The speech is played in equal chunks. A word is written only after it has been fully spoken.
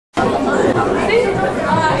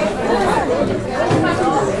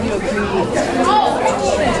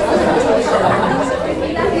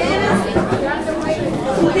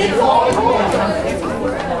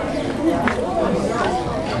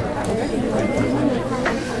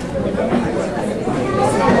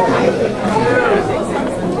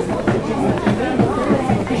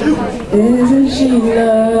Isn't she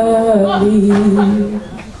lovely?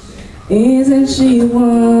 Isn't she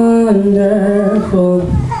wonderful?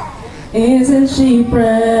 Isn't she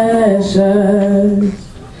precious?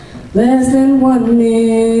 Less than 1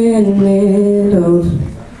 minute old.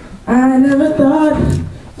 I never thought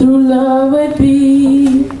through love would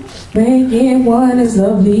be making one as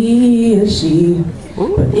lovely as she.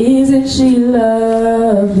 But isn't she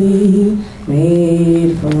lovely?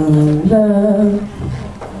 Made from love.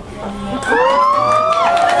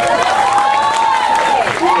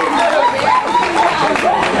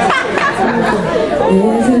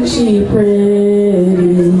 Isn't she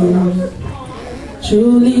pretty?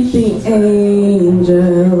 Truly the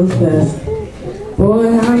angel's best.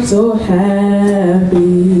 Boy, I'm so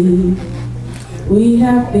happy. We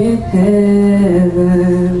have been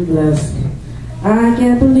heaven blessed. I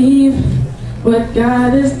can't believe what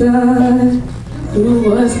God has done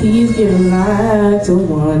to us. He's given life to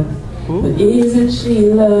one. But isn't she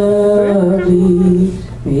lovely?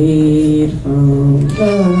 Made from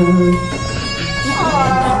love.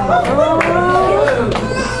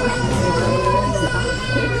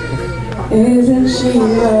 Isn't she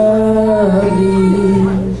lovely?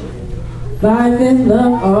 Life and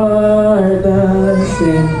love are the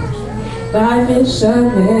same. Life is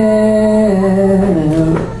Shanell,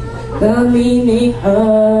 the meaning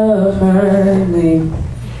of her name.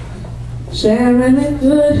 Sharing the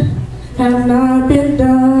good have not been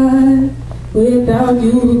done without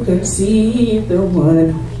you who conceived the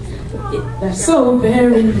one. That's so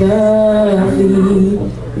very lovely,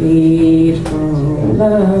 made from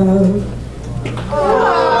love.